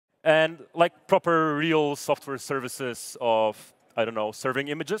And like proper real software services of, I don't know, serving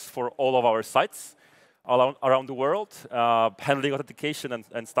images for all of our sites around the world, handling authentication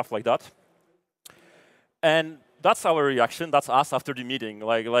and stuff like that. And that's our reaction. That's us after the meeting.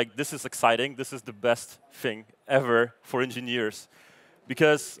 Like this is exciting. This is the best thing ever for engineers.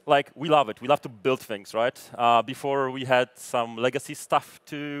 Because we love it. We love to build things, right? Before we had some legacy stuff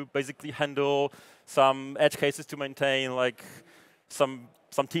to basically handle, some edge cases to maintain, like some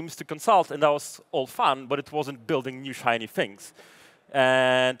teams to consult, and that was all fun, but it wasn't building new shiny things.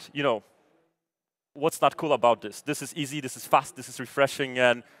 And what's not cool about this? This is easy, this is fast, this is refreshing,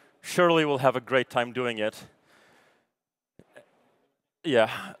 and surely we'll have a great time doing it. Yeah,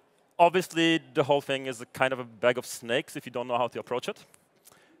 obviously the whole thing is a kind of a bag of snakes if you don't know how to approach it.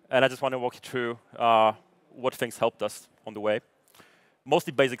 And I just want to walk you through what things helped us on the way.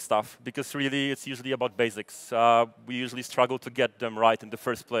 Mostly basic stuff, because really it's usually about basics. We usually struggle to get them right in the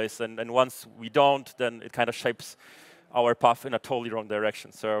first place, and once we don't, then it kind of shapes our path in a totally wrong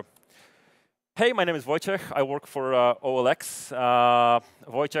direction. So, hey, my name is Wojciech. I work for OLX.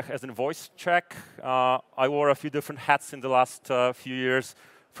 Wojciech as in Wojciech. I wore a few different hats in the last few years,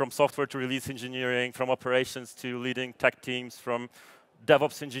 from software to release engineering, from operations to leading tech teams, from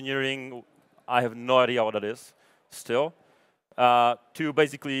DevOps engineering. I have no idea what that is still. To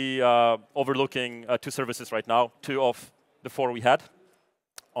basically overlooking 2 services right now, 2 of the 4 we had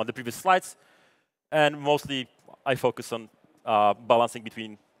on the previous slides. And mostly, I focus on balancing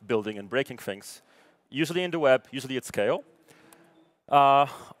between building and breaking things, usually in the web, usually at scale.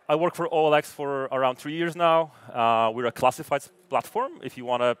 I work for OLX for around 3 years now. We're a classifieds platform. If you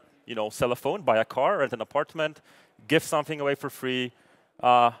want to sell a phone, buy a car, rent an apartment, give something away for free,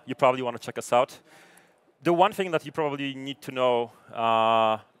 you probably want to check us out. The one thing that you probably need to know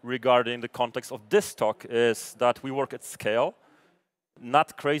regarding the context of this talk is that we work at scale.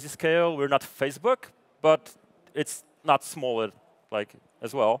 Not crazy scale. We're not Facebook, but it's not small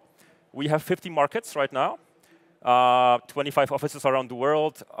as well. We have 50 markets right now, 25 offices around the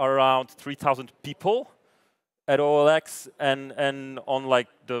world, around 3,000 people at OLX, and on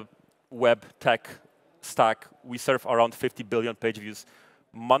the web tech stack, we serve around 50 billion page views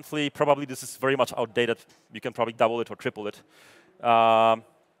monthly. Probably this is very much outdated. You can probably double it or triple it.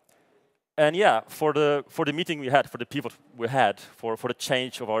 And yeah, for the meeting we had, for the pivot we had, for the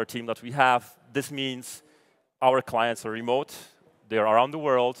change of our team that we have, this means our clients are remote, they are around the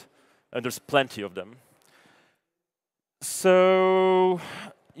world, and there's plenty of them. So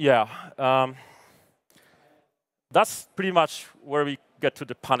yeah, that's pretty much where we get to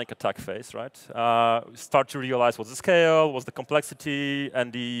the panic attack phase, right? We start to realize what's the scale, what's the complexity,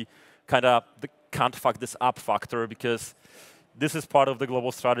 and the can't fuck this up factor, because this is part of the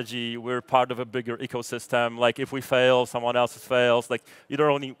global strategy. We're part of a bigger ecosystem. Like if we fail, someone else fails. Like you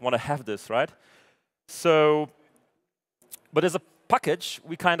don't only want to have this, right? So, but as a package,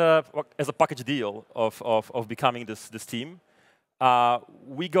 we as a package deal of becoming this team,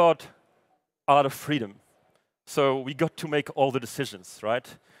 we got a lot of freedom. So we got to make all the decisions, right?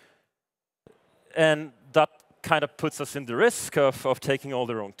 And that kind of puts us in the risk of taking all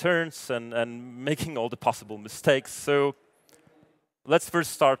the wrong turns and making all the possible mistakes. So let's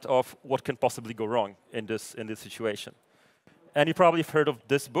first start off what can possibly go wrong in this situation. And you probably have heard of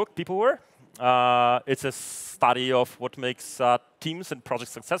this book, Peopleware. It's a study of what makes teams and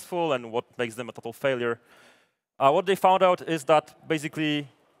projects successful and what makes them a total failure. What they found out is that basically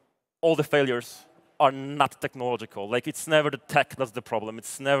all the failures are not technological. Like it's never the tech that's the problem.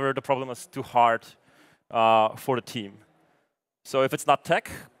 It's never the problem that's too hard for the team. So if it's not tech,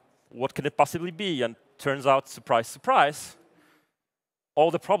 what can it possibly be? And turns out, surprise, surprise,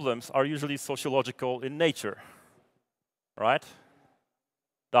 all the problems are usually sociological in nature, right?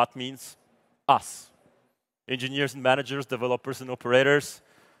 That means us, engineers and managers, developers and operators,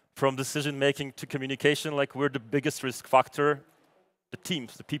 from decision-making to communication, like we're the biggest risk factor, the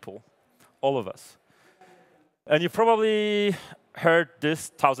teams, the people, all of us. And you probably heard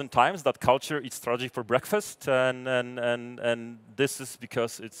this 1,000 times, that culture eats strategy for breakfast, and this is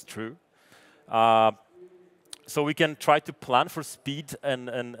because it's true. So we can try to plan for speed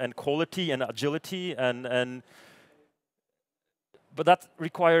and quality and agility, but that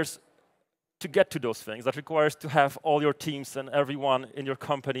requires to get to those things. That requires to have all your teams and everyone in your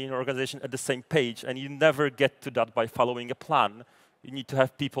company, in your organization at the same page, and you never get to that by following a plan. You need to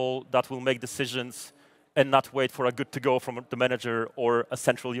have people that will make decisions and not wait for a good to go from the manager or a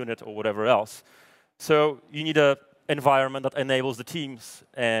central unit or whatever else. So you need an environment that enables the teams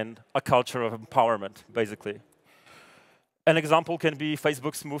and a culture of empowerment, basically. An example can be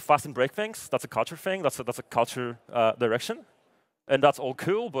Facebook's move fast and break things. That's a culture thing. That's a culture direction. And that's all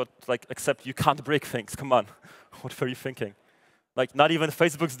cool, but like, except you can't break things. Come on, what were you thinking? Like, not even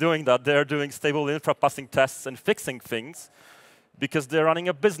Facebook's doing that. They're doing stable infra, passing tests and fixing things because they're running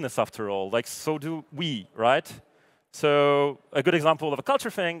a business after all. Like, so do we, right? So a good example of a culture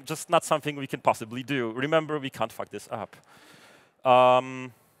thing, just not something we can possibly do. Remember, we can't fuck this up.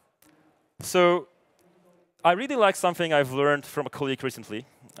 So I really like something I've learned from a colleague recently.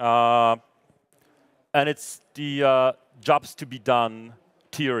 And it's the jobs to be done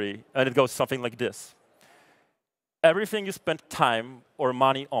theory. And it goes something like this. Everything you spend time or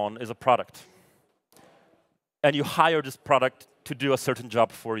money on is a product. And you hire this product to do a certain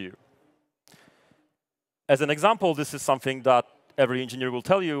job for you. As an example, this is something that every engineer will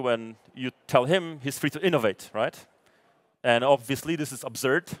tell you when you tell him he's free to innovate, right? And obviously, this is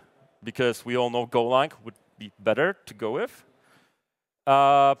absurd, because we all know Golang would be better to go with.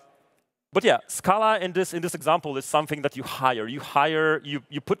 But yeah, Scala in this example is something that you hire.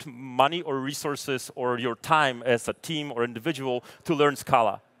 You put money or resources or your time as a team or individual to learn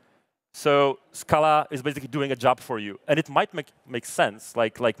Scala. So Scala is basically doing a job for you. And it might make sense.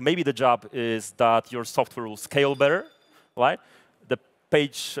 Like maybe the job is that your software will scale better, right? The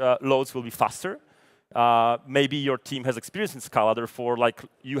page loads will be faster. Maybe your team has experience in Scala, therefore like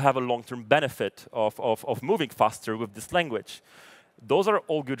you have a long-term benefit of moving faster with this language. Those are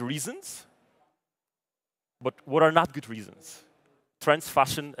all good reasons, but what are not good reasons? Trends,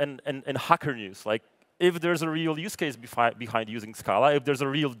 fashion, and hacker news. Like, if there's a real use case behind using Scala, if there's a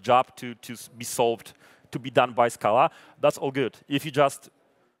real job to be solved, to be done by Scala, that's all good. If you just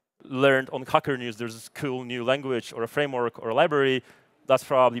learned on Hacker News there's this cool new language or a framework or a library, that's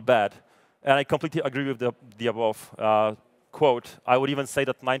probably bad. And I completely agree with the above quote. I would even say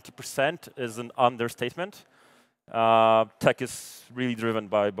that 90% is an understatement. Tech is really driven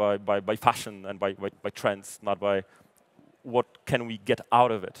by fashion and by trends, not by what can we get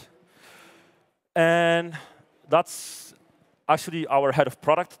out of it. And that's actually our head of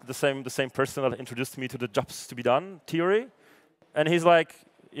product, the same person that introduced me to the jobs to be done theory. And he's like,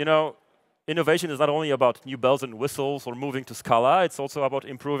 you know, innovation is not only about new bells and whistles or moving to Scala, it's also about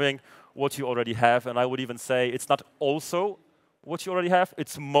improving what you already have. And I would even say it's not also what you already have,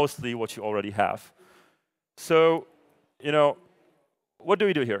 it's mostly what you already have. So, you know, what do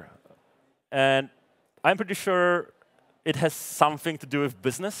we do here? And I'm pretty sure it has something to do with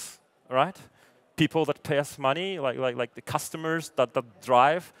business, right? People that pay us money, like the customers that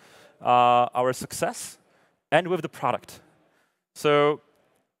drive our success, and with the product. So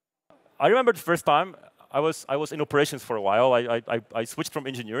I remember the first time I was in operations for a while. I switched from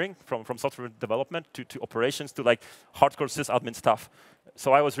engineering, from software development to operations, to like hardcore sysadmin stuff.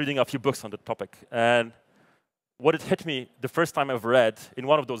 So I was reading a few books on the topic. And what it hit me the first time I've read in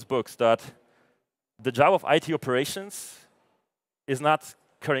one of those books, that the job of IT operations is not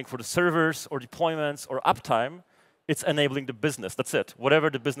caring for the servers or deployments or uptime. It's enabling the business. That's it. Whatever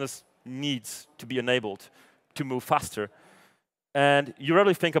the business needs to be enabled to move faster. And you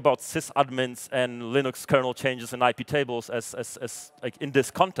rarely think about sysadmins and Linux kernel changes and IP tables as like in this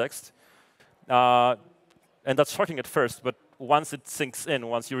context. And that's shocking at first, but once it sinks in,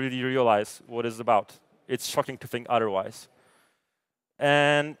 once you really realize what it's about, it's shocking to think otherwise.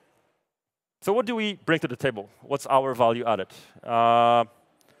 And so what do we bring to the table? What's our value added?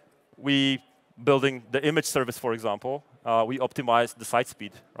 We building the image service, for example. We optimize the site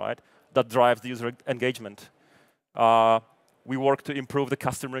speed, right? That drives the user engagement. We work to improve the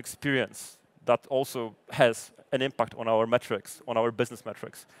customer experience. That also has an impact on our metrics, on our business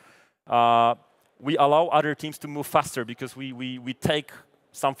metrics. We allow other teams to move faster because we take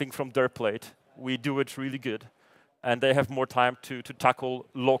something from their plate. We do it really good. And they have more time to tackle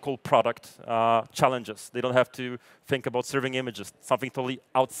local product challenges. They don't have to think about serving images, something totally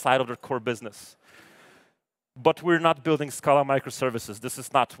outside of their core business. But we're not building Scala microservices. This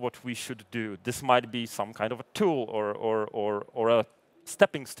is not what we should do. This might be some kind of a tool or a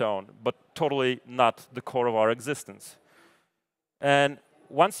stepping stone, but totally not the core of our existence. And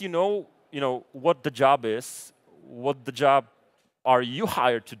once you know what the job is, what the job are you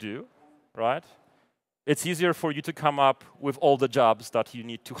hired to do, right? It's easier for you to come up with all the jobs that you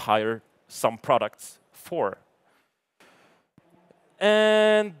need to hire some products for.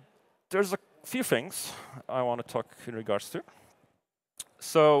 And there's a few things I want to talk in regards to.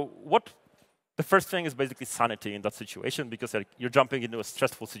 So the first thing is basically sanity in that situation, because you're jumping into a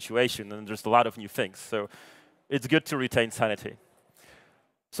stressful situation and there's a lot of new things. So it's good to retain sanity.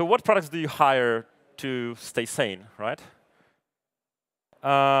 So what products do you hire to stay sane, right?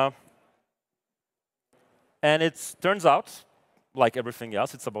 And it turns out, like everything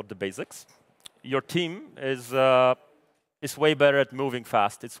else, it's about the basics. Your team is is way better at moving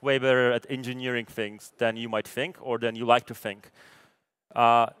fast. It's way better at engineering things than you might think or than you like to think.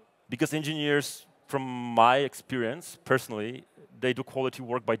 Because engineers, from my experience personally, they do quality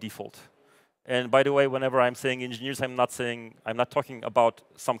work by default. And by the way, whenever I'm saying engineers, I'm not talking about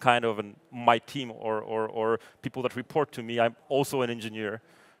some kind of my team or people that report to me. I'm also an engineer.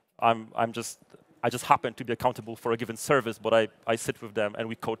 I just happen to be accountable for a given service, but I sit with them and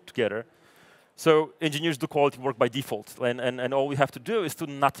we code together. So engineers do quality work by default, and all we have to do is to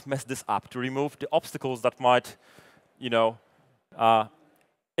not mess this up, to remove the obstacles that might,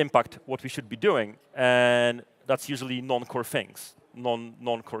 impact what we should be doing, and that's usually non-core things,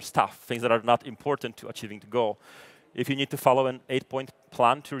 non-core stuff, things that are not important to achieving the goal. If you need to follow an 8-point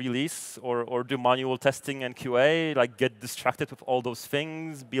plan to release or do manual testing and QA, like get distracted with all those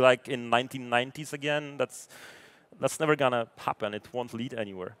things, be like in 1990s again, that's never gonna happen. It won't lead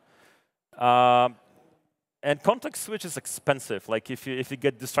anywhere. And context switch is expensive. Like if you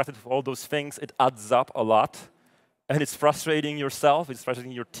get distracted with all those things, it adds up a lot, and it's frustrating yourself. It's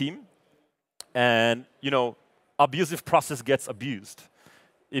frustrating your team, and abusive process gets abused.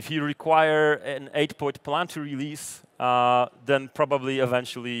 If you require an 8-point plan to release, then probably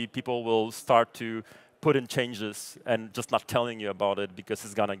eventually people will start to put in changes and just not telling you about it because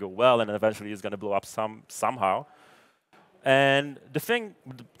it's gonna go well, and eventually it's gonna blow up somehow. And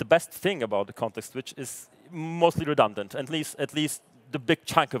the best thing about the context switch is mostly redundant. At least the big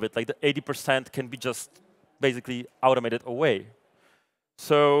chunk of it, like the 80%, can be just basically automated away.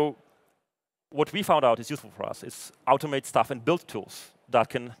 So what we found out is useful for us is automate stuff and build tools that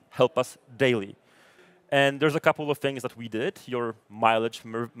can help us daily. And there's a couple of things that we did. Your mileage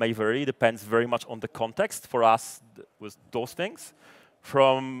may vary, depends very much on the context. For us, was those things.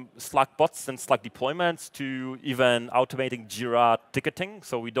 From Slack bots and Slack deployments to even automating Jira ticketing,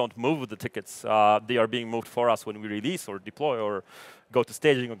 so we don't move the tickets. They are being moved for us when we release or deploy or go to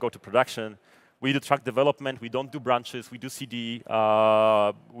staging or go to production. We do track development. We don't do branches. We do CD.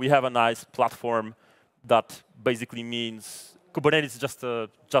 We have a nice platform that basically means Kubernetes is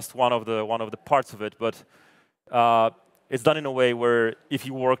just one of the parts of it, but it's done in a way where if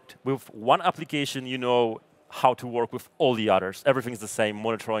you worked with one application, you know how to work with all the others. Everything's the same,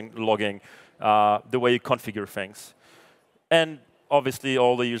 monitoring, logging, the way you configure things. And obviously,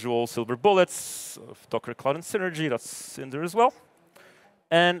 all the usual silver bullets of Docker, Cloud, and Synergy, that's in there as well.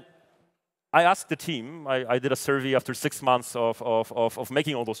 And I asked the team, I did a survey after 6 months of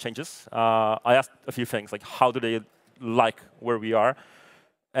making all those changes. I asked a few things, like how do they like where we are?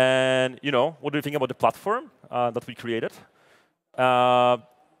 And what do you think about the platform that we created?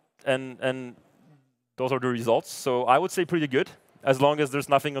 And those are the results. So I would say pretty good. As long as there's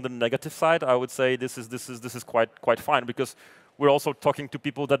nothing on the negative side, I would say this is quite fine, because we're also talking to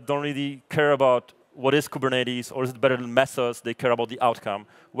people that don't really care about what is Kubernetes or is it better than Mesos. They care about the outcome,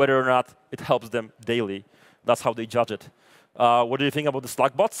 whether or not it helps them daily. That's how they judge it. What do you think about the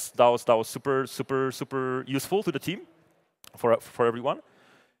Slack bots? That was super useful to the team, for everyone.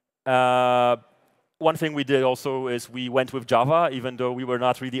 One thing we did also is we went with Java, even though we were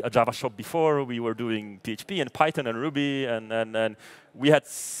not really a Java shop before. We were doing PHP and Python and Ruby, and we had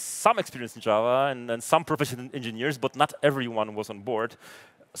some experience in Java and some proficient engineers, but not everyone was on board.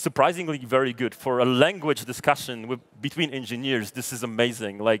 Surprisingly very good. For a language discussion between engineers, this is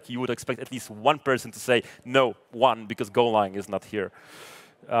amazing. Like, you would expect at least one person to say, no, because Golang is not here.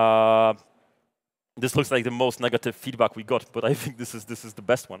 This looks like the most negative feedback we got, but I think this is the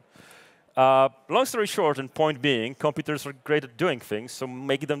best one. Long story short, and point being, computers are great at doing things, so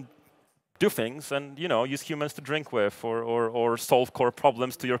make them do things and use humans to drink with or solve core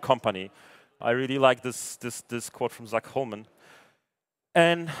problems to your company. I really like this quote from Zach Holman.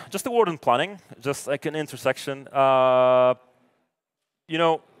 And just a word on planning, just like an intersection. We're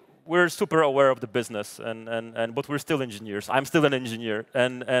super aware of the business, but we're still engineers. I'm still an engineer,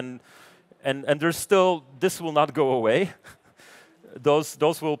 and there's still, this will not go away.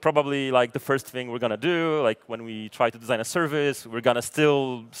 Those will probably, like, the first thing we're gonna do. Like when we try to design a service, we're gonna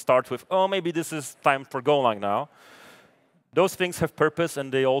still start with, oh, maybe this is time for Golang now. Those things have purpose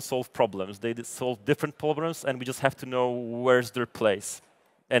and they all solve problems. They solve different problems, and we just have to know where's their place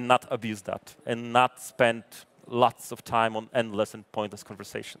and not abuse that and not spend lots of time on endless and pointless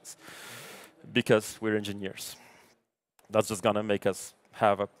conversations because we're engineers. That's just gonna make us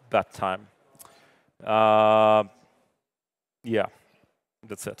have a bad time. Yeah,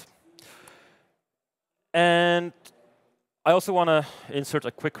 that's it. And I also want to insert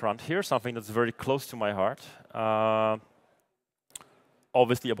a quick rant here, something that's very close to my heart.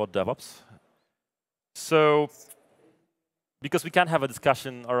 Obviously about DevOps. So because we can't have a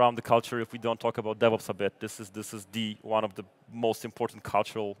discussion around the culture if we don't talk about DevOps a bit. This is one of the most important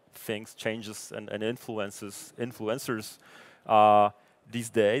cultural things, changes and influencers these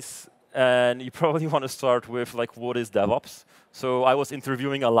days. And you probably want to start with like, what is DevOps? So I was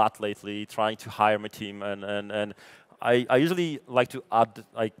interviewing a lot lately, trying to hire my team, and I usually like to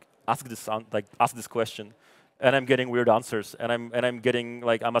ask this question, and I'm getting weird answers, and I'm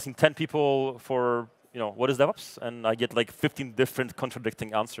asking 10 people for, what is DevOps, and I get like 15 different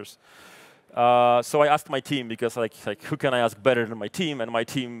contradicting answers. So I asked my team, because like who can I ask better than my team? And my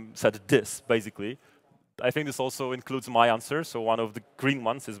team said this, basically. I think this also includes my answer, so one of the green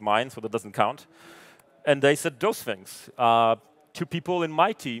ones is mine, so that doesn't count. And they said those things. To people in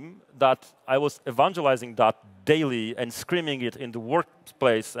my team that I was evangelizing that daily and screaming it in the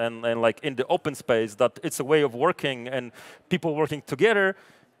workplace and like in the open space, that it's a way of working and people working together.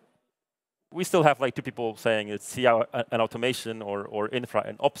 We still have like 2 people saying it's CI and automation or infra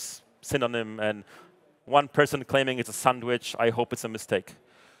and ops synonym, and 1 person claiming it's a sandwich. I hope it's a mistake.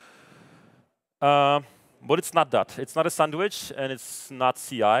 But it's not that. It's not a sandwich, and it's not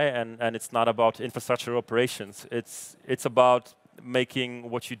CI, and it's not about infrastructure operations. It's about making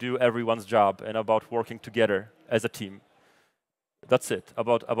what you do everyone's job, and about working together as a team. That's it,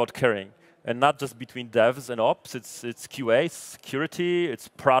 about caring. And not just between devs and ops, it's QA, security, it's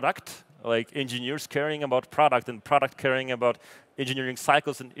product, like engineers caring about product, and product caring about engineering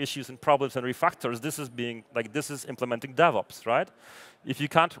cycles and issues and problems and refactors. This is implementing DevOps, right? If you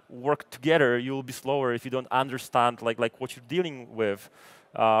can't work together, you will be slower if you don't understand like what you're dealing with,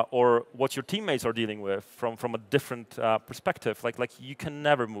 or what your teammates are dealing with from a different perspective. Like you can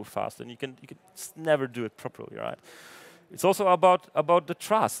never move fast, and you can never do it properly, right? It's also about the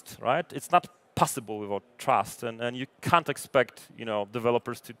trust, right? It's not possible without trust, and you can't expect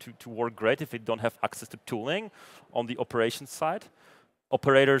developers to work great if they don't have access to tooling on the operations side.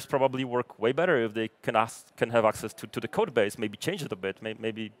 Operators probably work way better if they can have access to the code base, maybe change it a bit,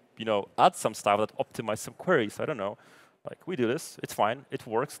 maybe add some stuff that optimize some queries. I don't know. Like, we do this, it's fine, it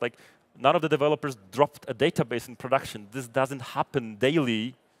works. Like, none of the developers dropped a database in production. This doesn't happen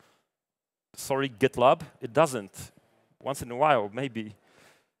daily. Sorry, GitLab, it doesn't. Once in a while, maybe.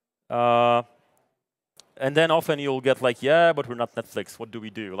 And then often you'll get like, yeah, but we're not Netflix. What do we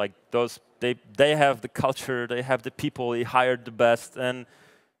do? Like they have the culture, they have the people, they hired the best, and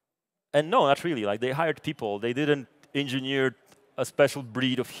no, not really. Like, they hired people. They didn't engineer a special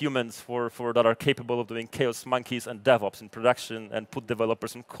breed of humans that are capable of doing chaos monkeys and DevOps in production and put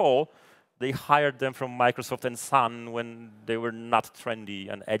developers on call. They hired them from Microsoft and Sun when they were not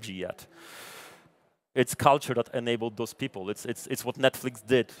trendy and edgy yet. It's culture that enabled those people. It's what Netflix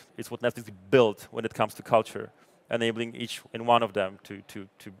did. It's what Netflix built when it comes to culture, enabling each and one of them to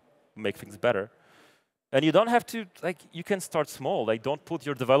make things better. And you don't have to, like, you can start small. Like, don't put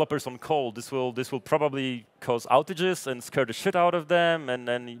your developers on call. This will probably cause outages and scare the shit out of them, and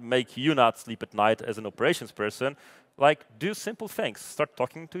then make you not sleep at night as an operations person. Like, do simple things. Start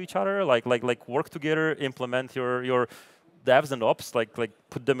talking to each other. Like work together. Implement your devs and ops. Like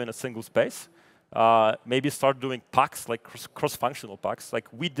put them in a single space. Maybe start doing packs, like cross-functional packs. Like,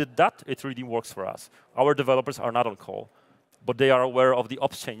 we did that. It really works for us. Our developers are not on call, but they are aware of the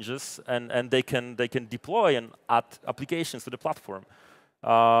ops changes, and they can deploy and add applications to the platform.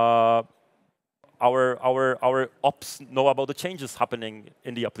 Our ops know about the changes happening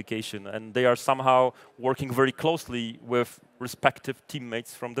in the application, and they are somehow working very closely with respective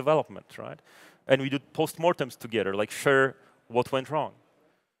teammates from development, right? And we do postmortems together, like share what went wrong.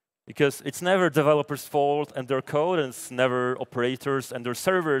 Because it's never developers' fault and their code, and it's never operators and their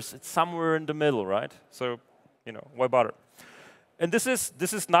servers. It's somewhere in the middle, right? So, why bother? And this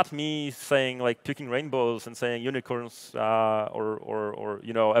is not me saying, like, picking rainbows and saying unicorns or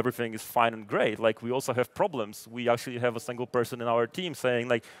everything is fine and great. Like, we also have problems. We actually have a single person in our team saying,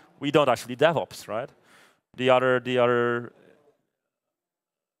 like, we don't actually DevOps, right? The other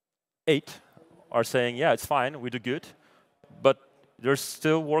 8 are saying, yeah, it's fine, we do good, but there's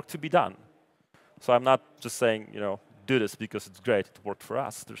still work to be done. So I'm not just saying, do this because it's great, it worked for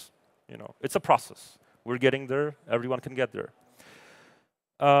us. There's, it's a process. We're getting there. Everyone can get there.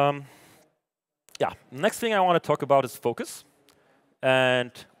 Yeah. Next thing I want to talk about is focus.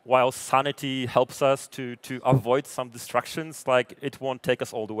 And while sanity helps us to avoid some distractions, like, it won't take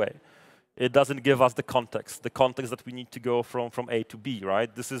us all the way. It doesn't give us the context that we need to go from A to B,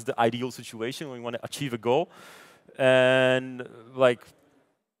 right? This is the ideal situation when we want to achieve a goal. And like,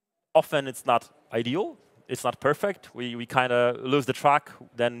 often it's not ideal, it's not perfect. We kind of lose the track,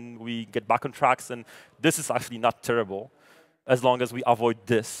 then we get back on tracks, and this is actually not terrible, as long as we avoid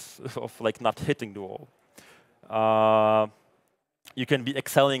this of like not hitting the wall. you can be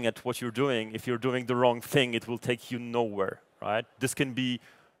excelling at what you're doing. If you're doing the wrong thing, it will take you nowhere, right? This can be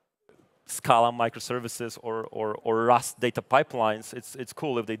Scala microservices or Rust data pipelines. It's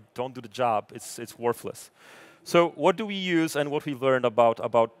cool. If they don't do the job, it's worthless. So what do we use and what we learned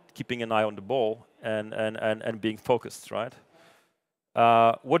about keeping an eye on the ball and being focused, right?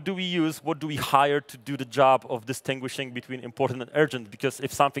 What do we use? What do we hire to do the job of distinguishing between important and urgent? Because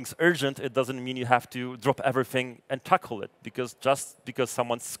if something's urgent, it doesn't mean you have to drop everything and tackle it. Because just because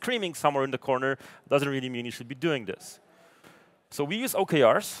someone's screaming somewhere in the corner doesn't really mean you should be doing this. So we use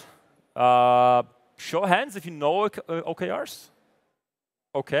OKRs. Show hands if you know OKRs.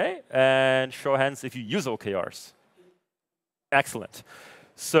 OK. And show hands if you use OKRs. Excellent.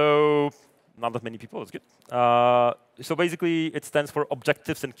 So not that many people. That's good. So basically, it stands for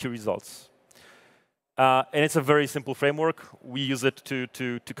objectives and key results. And it's a very simple framework. We use it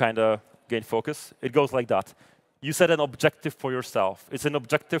to kind of gain focus. It goes like that. You set an objective for yourself. It's an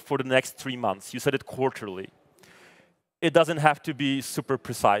objective for the next 3 months. You set it quarterly. It doesn't have to be super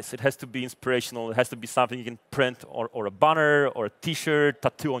precise. It has to be inspirational. It has to be something you can print or a banner or a T-shirt,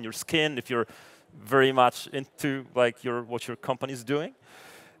 tattoo on your skin if you're very much into like what your company is doing.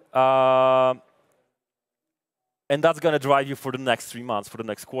 And that's going to drive you for the next 3 months, for the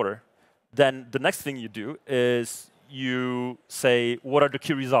next quarter. Then the next thing you do is you say, what are the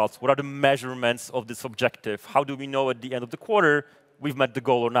key results? What are the measurements of this objective? How do we know at the end of the quarter we've met the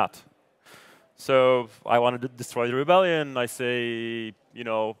goal or not? So I wanted to destroy the rebellion. I say,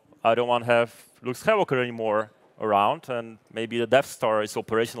 I don't want to have Luke Skywalker anymore around, and maybe the Death Star is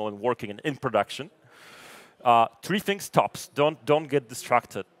operational and working and in production. 3 things tops. Don't get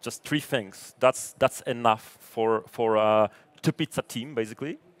distracted. Just 3 things. That's enough for a 2-pizza team,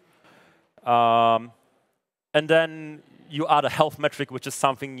 basically. And then you add a health metric, which is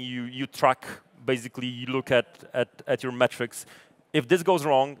something you track. Basically, you look at your metrics. If this goes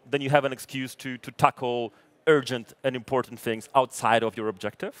wrong, then you have an excuse to tackle urgent and important things outside of your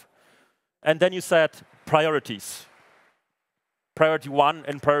objective. And then you set priorities. Priority 1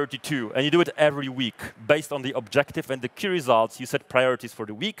 and priority 2. And you do it every week. Based on the objective and the key results, you set priorities for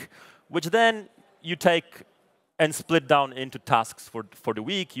the week, which then you take and split down into tasks for the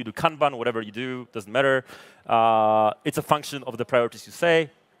week. You do Kanban, whatever you do, doesn't matter. It's a function of the priorities you say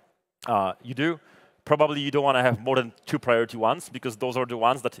you do. Probably you don't want to have more than 2 priority ones, because those are the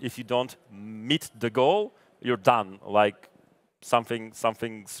ones that if you don't meet the goal, you're done. Like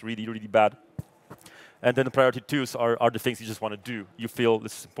something's really, really bad. And then the priority 2s are the things you just want to do. You feel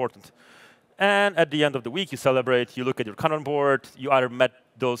this is important. And at the end of the week, you celebrate. You look at your Kanban board. You either met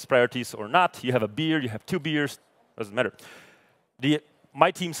those priorities or not. You have a beer. You have 2 beers. Doesn't matter.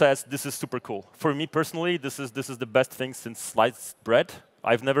 My team says this is super cool. For me personally, this is the best thing since sliced bread.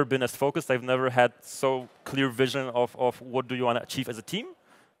 I've never been as focused. I've never had so clear vision of what do you want to achieve as a team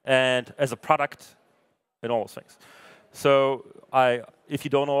and as a product and all those things. So if you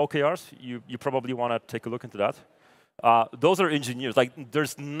don't know OKRs, you probably want to take a look into that. Those are engineers. Like,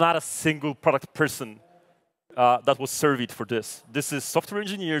 there's not a single product person that was surveyed for this. This is software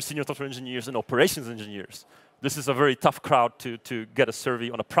engineers, senior software engineers, and operations engineers. This is a very tough crowd to get a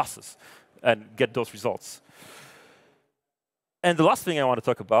survey on a process and get those results. And the last thing I want to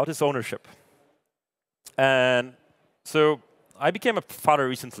talk about is ownership. And so I became a father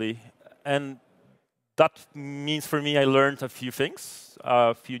recently, and that means for me I learned a few things,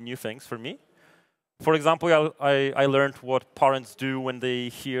 a few new things for me. For example, I learned what parents do when they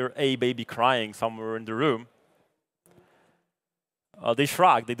hear a baby crying somewhere in the room. They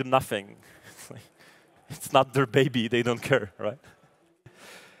shrug, they do nothing. It's not their baby, they don't care, right?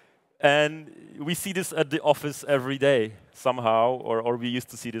 And we see this at the office every day somehow, or we used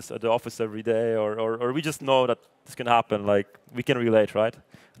to see this at the office every day, or we just know that this can happen. Like, we can relate, right?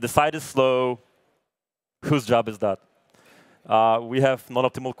 The site is slow. Whose job is that? We have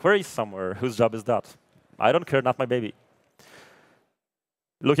non-optimal queries somewhere. Whose job is that? I don't care, not my baby.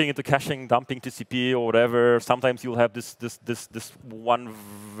 Looking into caching, dumping TCP or whatever, sometimes you'll have this one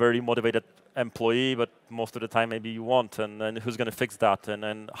very motivated employee, but most of the time maybe you won't. And who's going to fix that?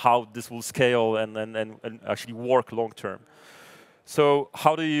 And how this will scale and actually work long term. So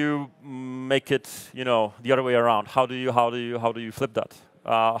how do you make it, the other way around? How do you flip that?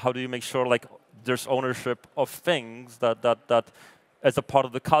 How do you make sure like there's ownership of things that as a part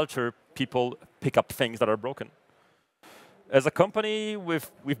of the culture, people pick up things that are broken? As a company,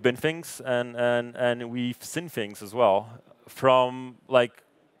 we've been things and we've seen things as well. From like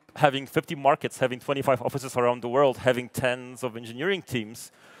having 50 markets, having 25 offices around the world, having tens of engineering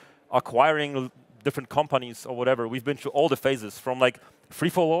teams, acquiring different companies or whatever. We've been through all the phases, from like free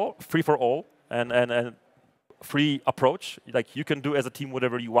for all and free approach. Like you can do as a team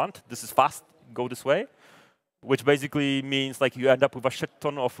whatever you want. This is fast. Go this way, which basically means like you end up with a shit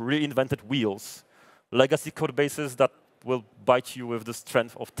ton of reinvented wheels, legacy code bases that will bite you with the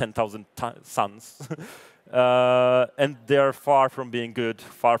strength of 10,000 suns. And they're far from being good,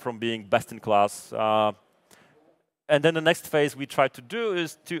 far from being best in class. And then the next phase we try to do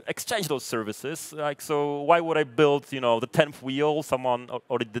is to exchange those services. Like, so why would I build, the 10th wheel? Someone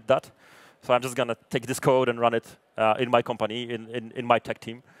already did that. So I'm just going to take this code and run it in my company, in my tech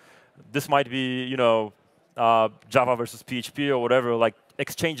team. This might be, Java versus PHP or whatever, like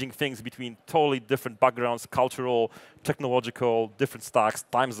exchanging things between totally different backgrounds, cultural, technological, different stacks,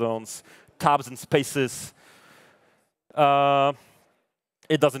 time zones, tabs and spaces.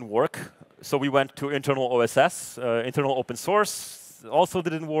 It doesn't work. So we went to internal OSS, internal open source. Also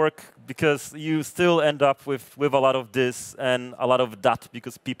didn't work because you still end up with a lot of this and a lot of that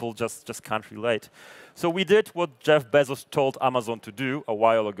because people just can't relate. So we did what Jeff Bezos told Amazon to do a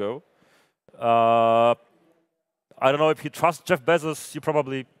while ago. I don't know if you trust Jeff Bezos. You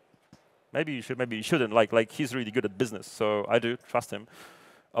probably, maybe you should, maybe you shouldn't. Like he's really good at business, so I do trust him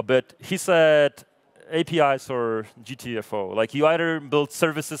a bit. He said APIs or GTFO. Like you either build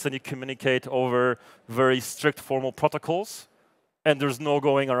services and you communicate over very strict formal protocols, and there's no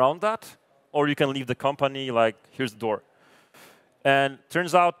going around that, or you can leave the company. Like here's the door. And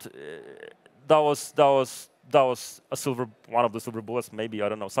turns out that was one of the silver bullets, maybe, I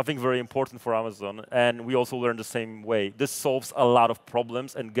don't know, something very important for Amazon. And we also learned the same way. This solves a lot of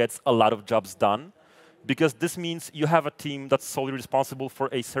problems and gets a lot of jobs done, because this means you have a team that's solely responsible for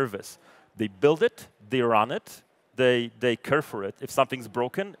a service. They build it, they run it, they care for it. If something's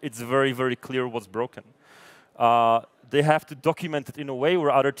broken, it's very, very clear what's broken. They have to document it in a way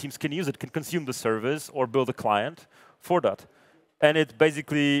where other teams can use it, can consume the service or build a client for that. And it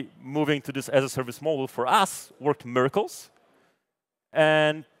basically, moving to this as a service model for us, worked miracles.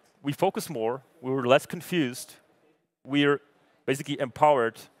 And we focused more, we were less confused, we're basically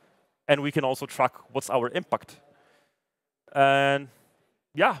empowered, and we can also track what's our impact. And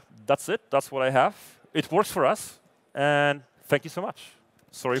yeah, that's it. That's what I have. It works for us. And thank you so much.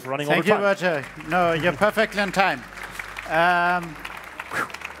 Sorry for running over time. Thank you, Wojciech. No, you're perfectly on time.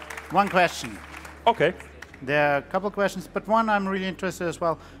 One question. OK. There are a couple of questions, but one I'm really interested as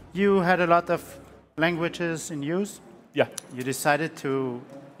well. You had a lot of languages in use. Yeah. You decided to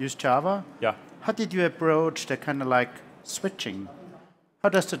use Java. Yeah. How did you approach the kind of like switching? How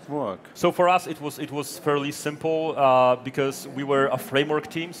does it work? So for us, it was fairly simple because we were a framework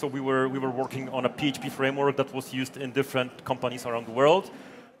team. So we were working on a PHP framework that was used in different companies around the world.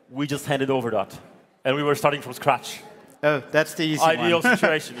 We just handed over that, and we were starting from scratch. Oh, that's the easy Ideal one.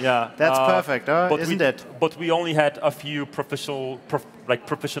 situation, yeah. That's perfect, isn't it? But we only had a few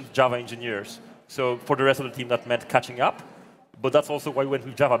proficient Java engineers. So for the rest of the team, that meant catching up. But that's also why we went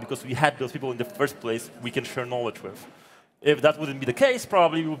with Java, because we had those people in the first place we can share knowledge with. If that wouldn't be the case,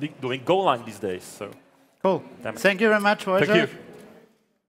 probably we would be doing Golang these days. So. Cool. Thank you very much, Wojciech. Thank you.